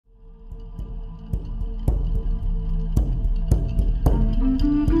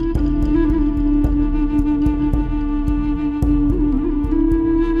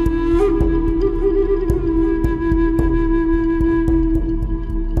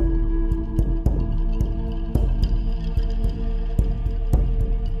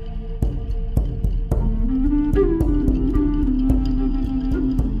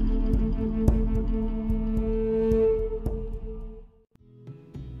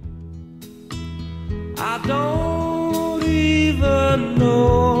I don't even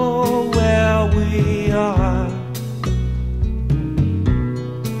know where we are.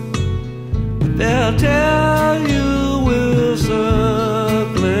 They'll tell you we're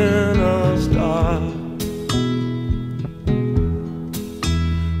circling a star.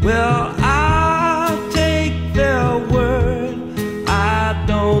 Well, I'll take their word, I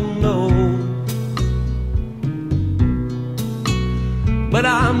don't know. But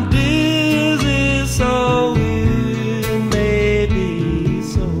I'm dizzy, so it may be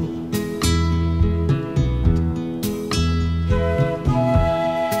so.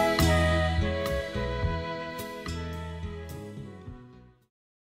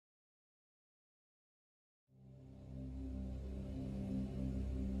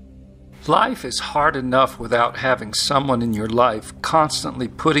 Life is hard enough without having someone in your life constantly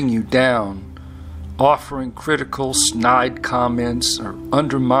putting you down, offering critical, snide comments, or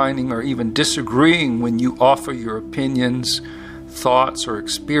undermining or even disagreeing when you offer your opinions, thoughts, or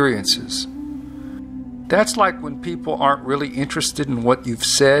experiences. That's like when people aren't really interested in what you've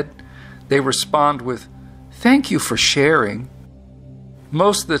said. They respond with, "Thank you for sharing."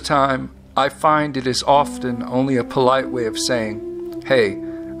 Most of the time, I find it is often only a polite way of saying, "Hey,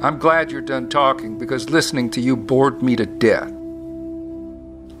 I'm glad you're done talking because listening to you bored me to death."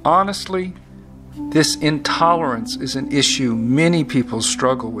 Honestly, this intolerance is an issue many people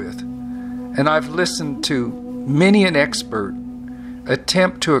struggle with, and I've listened to many an expert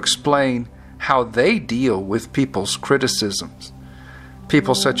attempt to explain how they deal with people's criticisms.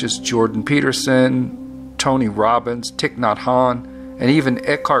 People such as Jordan Peterson, Tony Robbins, Thich Nhat Hanh, and even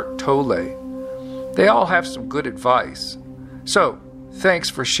Eckhart Tolle. They all have some good advice. So, thanks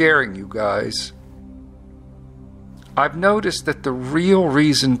for sharing, you guys. I've noticed that the real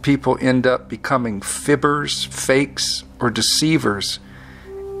reason people end up becoming fibbers, fakes, or deceivers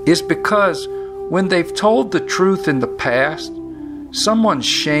is because when they've told the truth in the past, someone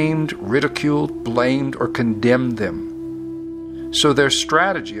shamed, ridiculed, blamed, or condemned them. So their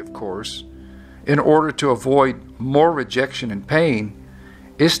strategy, of course, in order to avoid more rejection and pain,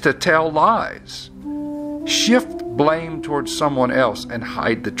 is to tell lies, shift blame towards someone else, and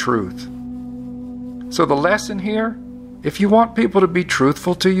hide the truth. So the lesson here, if you want people to be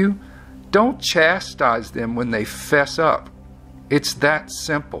truthful to you, don't chastise them when they fess up. It's that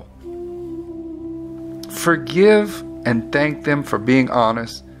simple. Forgive and thank them for being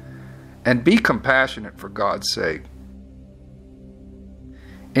honest, and be compassionate for God's sake.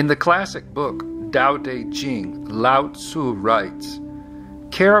 In the classic book Tao Te Ching, Lao Tzu writes,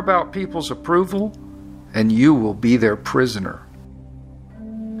 "Care about people's approval, and you will be their prisoner."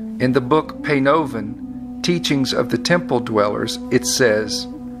 In the book Peinoven, Teachings of the Temple Dwellers, it says,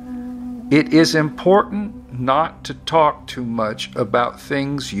 "It is important not to talk too much about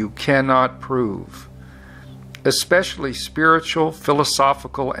things you cannot prove, especially spiritual,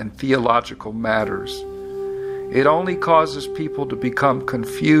 philosophical, and theological matters. It only causes people to become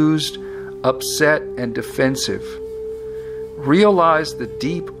confused, upset, and defensive. Realize the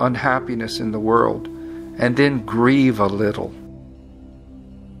deep unhappiness in the world, and then grieve a little."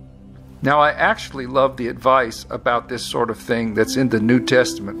 Now, I actually love the advice about this sort of thing that's in the New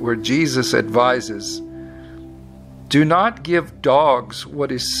Testament, where Jesus advises, "Do not give dogs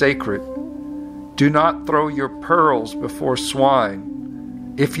what is sacred. Do not throw your pearls before swine.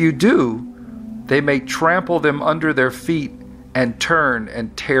 If you do, they may trample them under their feet and turn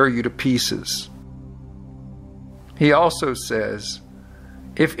and tear you to pieces." He also says,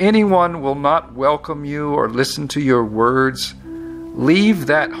 "If anyone will not welcome you or listen to your words, leave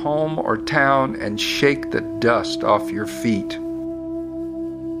that home or town and shake the dust off your feet."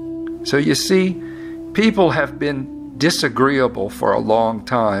 So you see, people have been disagreeable for a long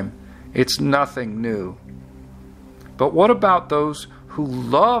time. It's nothing new. But what about those who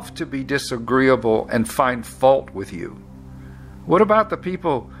love to be disagreeable and find fault with you? What about the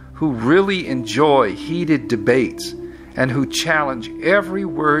people who really enjoy heated debates and who challenge every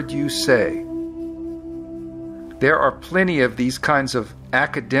word you say? There are plenty of these kinds of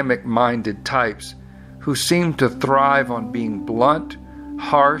academic-minded types who seem to thrive on being blunt,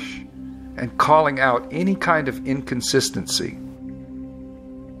 harsh, and calling out any kind of inconsistency.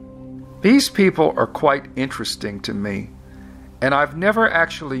 These people are quite interesting to me, and I've never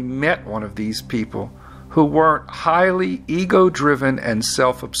actually met one of these people who weren't highly ego-driven and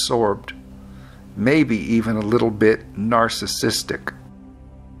self-absorbed, maybe even a little bit narcissistic.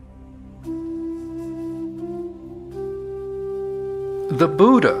 The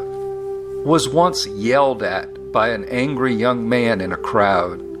Buddha was once yelled at by an angry young man in a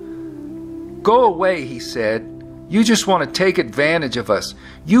crowd. "Go away," he said. You just want to take advantage of us.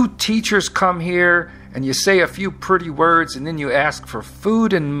 You teachers come here and you say a few pretty words and then you ask for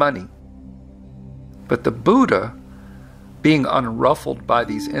food and money. But the Buddha, being unruffled by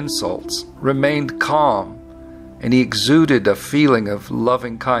these insults, remained calm, and he exuded a feeling of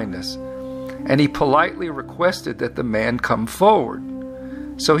loving kindness, and he politely requested that the man come forward.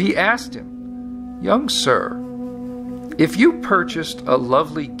 So he asked him, "Young sir, if you purchased a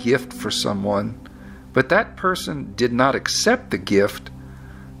lovely gift for someone, but that person did not accept the gift,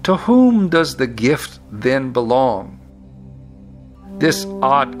 to whom does the gift then belong?" This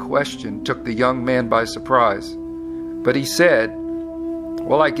odd question took the young man by surprise, but he said,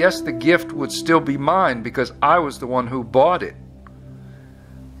 "Well, I guess the gift would still be mine because I was the one who bought it."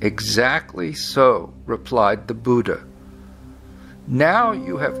 "Exactly so," replied the Buddha. "Now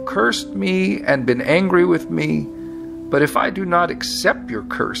you have cursed me and been angry with me, but if I do not accept your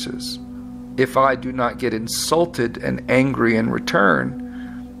curses, if I do not get insulted and angry in return,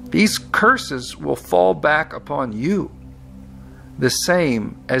 these curses will fall back upon you, the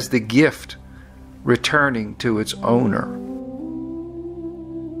same as the gift returning to its owner."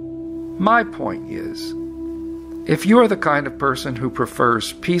 My point is, if you are the kind of person who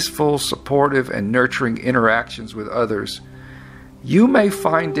prefers peaceful, supportive, and nurturing interactions with others, you may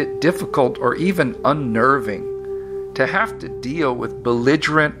find it difficult or even unnerving to have to deal with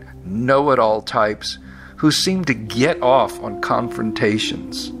belligerent, know-it-all types who seem to get off on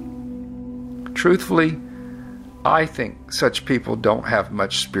confrontations. Truthfully, I think such people don't have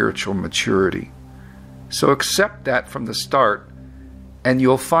much spiritual maturity. So accept that from the start, and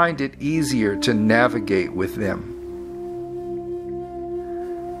you'll find it easier to navigate with them.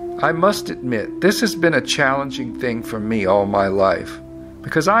 I must admit, this has been a challenging thing for me all my life,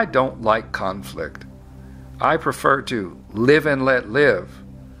 because I don't like conflict. I prefer to live and let live.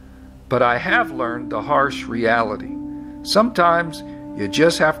 But I have learned the harsh reality. Sometimes you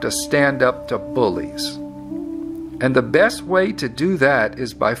just have to stand up to bullies. And the best way to do that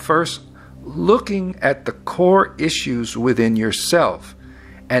is by first looking at the core issues within yourself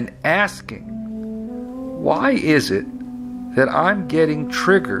and asking, why is it that I'm getting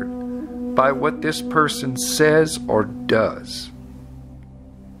triggered by what this person says or does?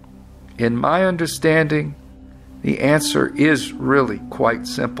 In my understanding, the answer is really quite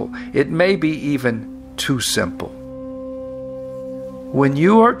simple. It may be even too simple. When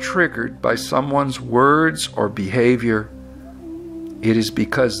you are triggered by someone's words or behavior, it is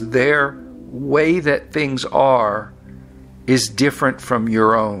because their way that things are is different from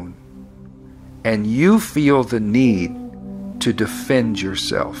your own, and you feel the need to defend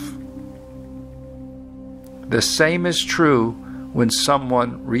yourself. The same is true when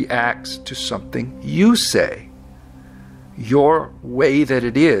someone reacts to something you say. Your way that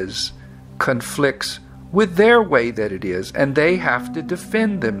it is conflicts with their way that it is, and they have to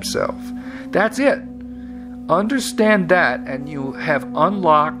defend themselves. That's it. Understand that, and you have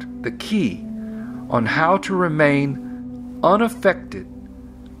unlocked the key on how to remain unaffected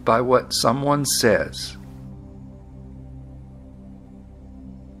by what someone says.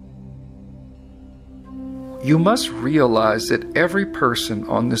 You must realize that every person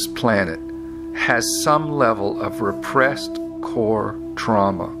on this planet has some level of repressed core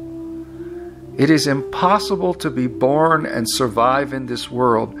trauma. It is impossible to be born and survive in this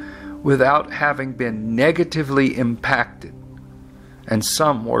world without having been negatively impacted, and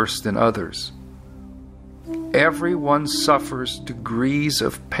some worse than others. Everyone suffers degrees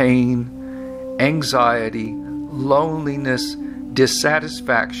of pain, anxiety, loneliness,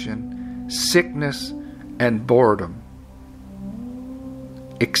 dissatisfaction, sickness, and boredom.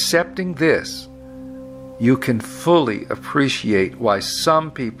 Accepting this, you can fully appreciate why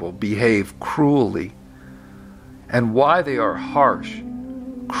some people behave cruelly and why they are harsh,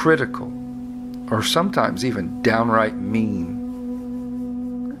 critical, or sometimes even downright mean.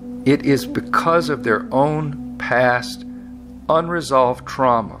 It is because of their own past, unresolved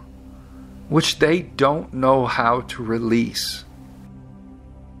trauma, which they don't know how to release.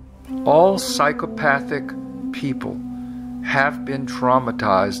 All psychopathic people have been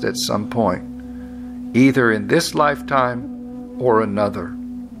traumatized at some point, either in this lifetime or another.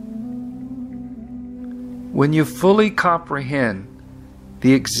 When you fully comprehend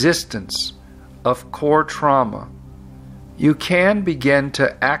the existence of core trauma, you can begin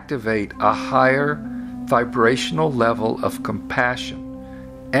to activate a higher vibrational level of compassion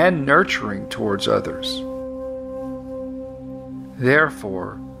and nurturing towards others.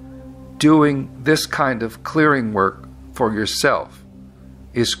 Therefore, doing this kind of clearing work for yourself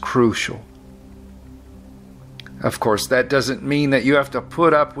is crucial. Of course, that doesn't mean that you have to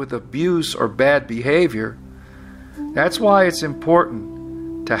put up with abuse or bad behavior, That's why it's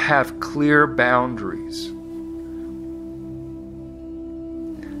important to have clear boundaries.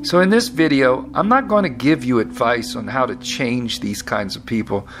 So in this video, I'm not going to give you advice on how to change these kinds of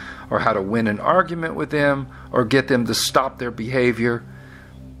people, or how to win an argument with them, or get them to stop their behavior.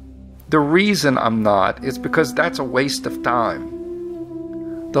 The reason I'm not is because that's a waste of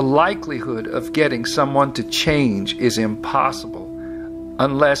time. The likelihood of getting someone to change is impossible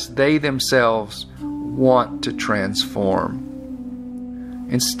unless they themselves want to transform.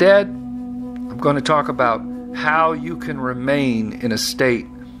 Instead, I'm going to talk about how you can remain in a state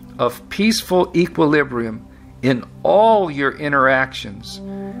of peaceful equilibrium in all your interactions,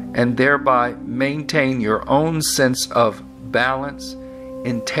 and thereby maintain your own sense of balance,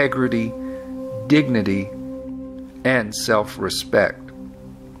 integrity, dignity, and self-respect.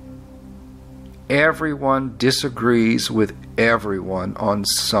 Everyone disagrees with everyone on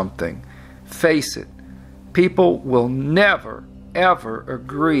something. Face it, people will never, ever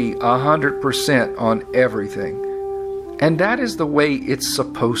agree 100% on everything. And that is the way it's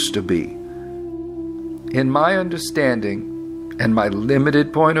supposed to be. In my understanding and my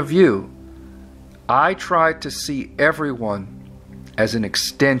limited point of view, I try to see everyone as an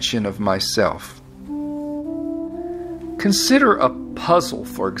extension of myself. Consider a puzzle,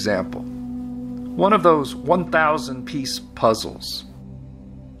 for example. One of those 1,000-piece puzzles.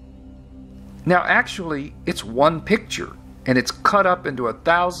 Now actually, it's one picture, and it's cut up into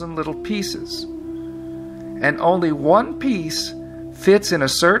 1,000 little pieces. And only one piece fits in a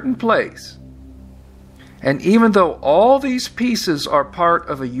certain place. And even though all these pieces are part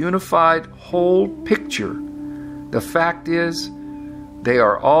of a unified whole picture, the fact is they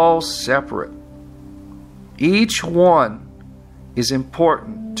are all separate. Each one is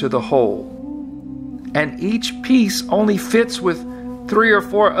important to the whole. And each piece only fits with 3 or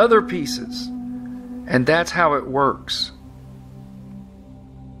 4 other pieces. And that's how it works.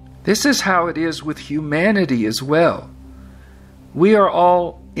 This is how it is with humanity as well. We are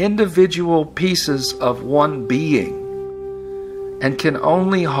all individual pieces of one being and can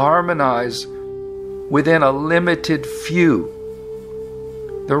only harmonize within a limited few.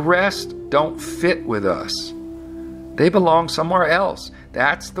 The rest don't fit with us. They belong somewhere else.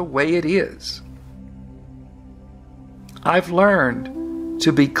 That's the way it is. I've learned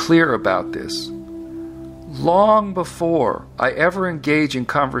to be clear about this. Long before I ever engage in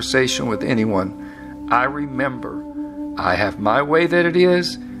conversation with anyone, I remember I have my way that it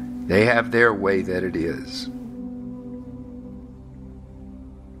is, they have their way that it is.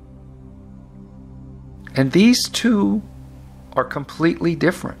 And these two are completely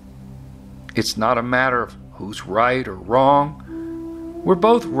different. It's not a matter of who's right or wrong. We're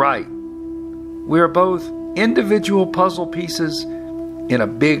both right. We are both individual puzzle pieces in a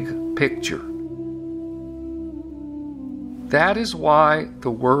big picture. That is why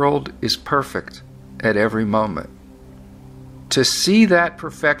the world is perfect at every moment. To see that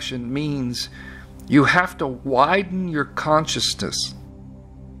perfection means you have to widen your consciousness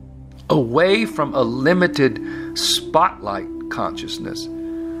away from a limited spotlight consciousness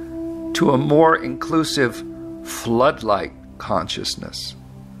to a more inclusive floodlight consciousness.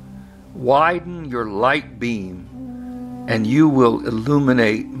 Widen your light beam and you will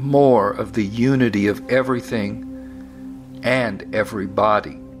illuminate more of the unity of everything and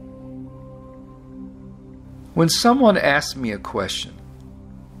everybody. When someone asks me a question,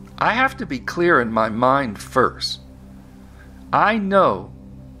 I have to be clear in my mind first. I know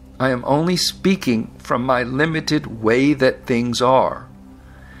I am only speaking from my limited way that things are.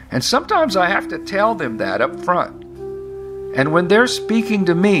 And sometimes I have to tell them that up front. And when they're speaking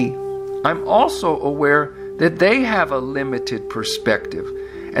to me, I'm also aware that they have a limited perspective,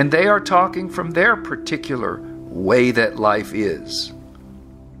 and they are talking from their particular way that life is.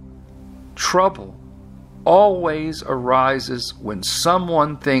 Trouble always arises when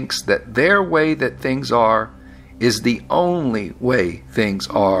someone thinks that their way that things are is the only way things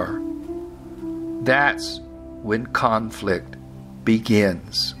are. That's when conflict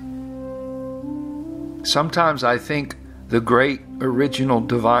begins. Sometimes I think the great original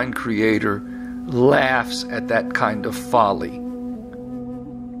divine creator laughs at that kind of folly.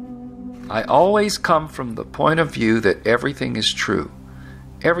 I always come from the point of view that everything is true,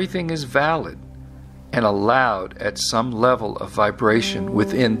 everything is valid, and allowed at some level of vibration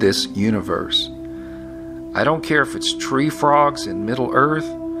within this universe. I don't care if it's tree frogs in Middle Earth,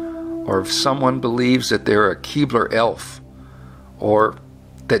 or if someone believes that they're a Keebler elf, or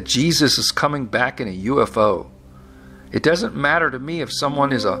that Jesus is coming back in a UFO. It doesn't matter to me if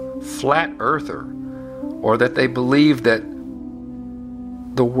someone is a flat earther, or that they believe that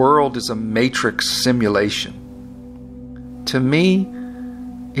the world is a matrix simulation. to me,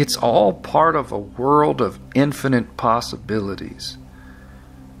 it's all part of a world of infinite possibilities.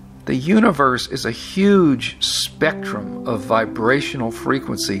 The universe is a huge spectrum of vibrational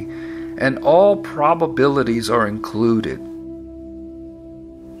frequency, and all probabilities are included.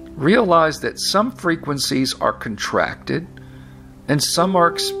 Realize that some frequencies are contracted and some are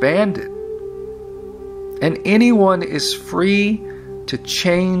expanded. And anyone is free to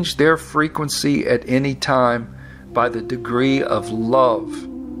change their frequency at any time by the degree of love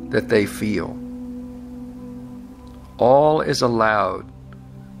that they feel. All is allowed,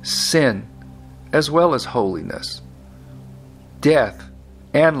 sin as well as holiness, death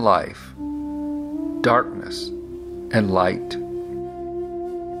and life, darkness and light.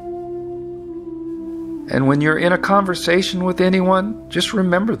 And when you're in a conversation with anyone, just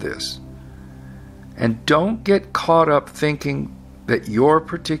remember this. And don't get caught up thinking that your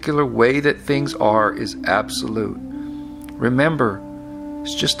particular way that things are is absolute. Remember,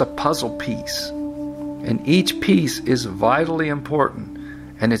 it's just a puzzle piece. And each piece is vitally important,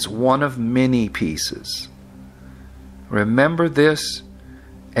 and it's one of many pieces. Remember this,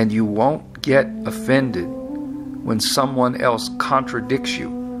 and you won't get offended when someone else contradicts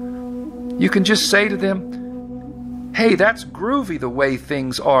you. You can just say to them, "Hey, that's groovy the way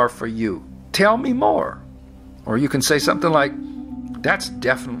things are for you. Tell me more." Or you can say something like, "That's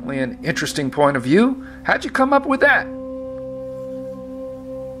definitely an interesting point of view. How'd you come up with that?"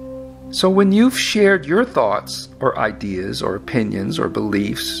 So when you've shared your thoughts or ideas or opinions or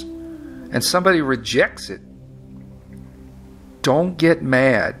beliefs and somebody rejects it, don't get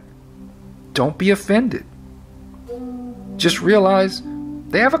mad. Don't be offended. Just realize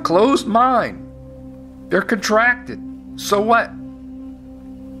they have a closed mind. They're contracted. So what?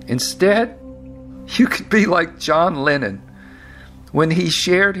 Instead, you could be like John Lennon when he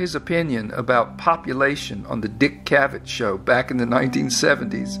shared his opinion about population on the Dick Cavett show back in the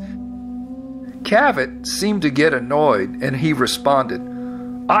 1970s. Cavett seemed to get annoyed, and he responded,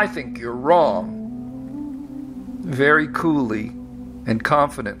 "I think you're wrong." Very coolly and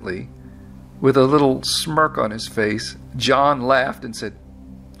confidently, with a little smirk on his face, John laughed and said,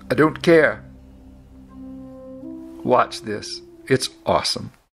 "I don't care." Watch this. It's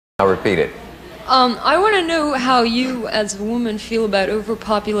awesome. I'll repeat it. I want to know how you, as a woman, feel about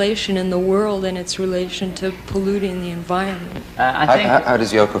overpopulation in the world and its relation to polluting the environment. How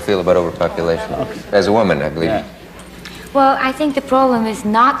does Yoko feel about overpopulation? As a woman, I believe. Yeah. Well, I think the problem is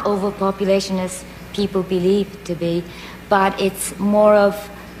not overpopulation as people believe it to be, but it's more of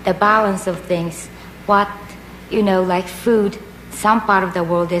the balance of things. What, like food, some part of the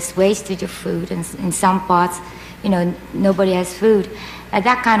world there's wastage of food, and in some parts, nobody has food.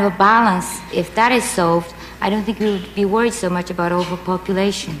 That kind of a balance, if that is solved, I don't think we would be worried so much about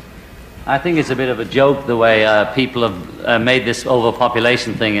overpopulation. I think it's a bit of a joke the way people have made this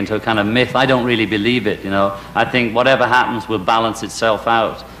overpopulation thing into a kind of myth. I don't really believe it, I think whatever happens will balance itself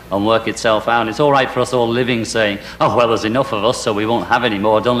out and work itself out. It's all right for us all living saying, "Oh, well, there's enough of us, so we won't have any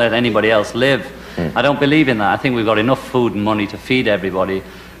more. Don't let anybody else live." I don't believe in that. I think we've got enough food and money to feed everybody.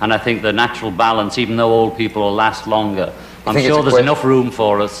 And I think the natural balance, even though old people will last longer, I'm sure there's enough room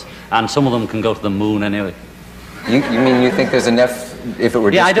for us, and some of them can go to the moon anyway. You mean you think there's enough if it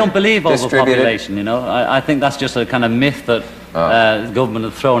were I don't believe overpopulation, I think that's just a kind of myth that the government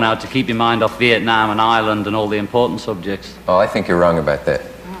have thrown out to keep your mind off Vietnam and Ireland and all the important subjects. Oh, I think you're wrong about that.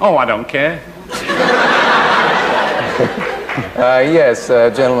 Oh, I don't care. Yes,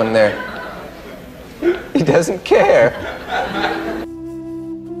 gentleman there. He doesn't care.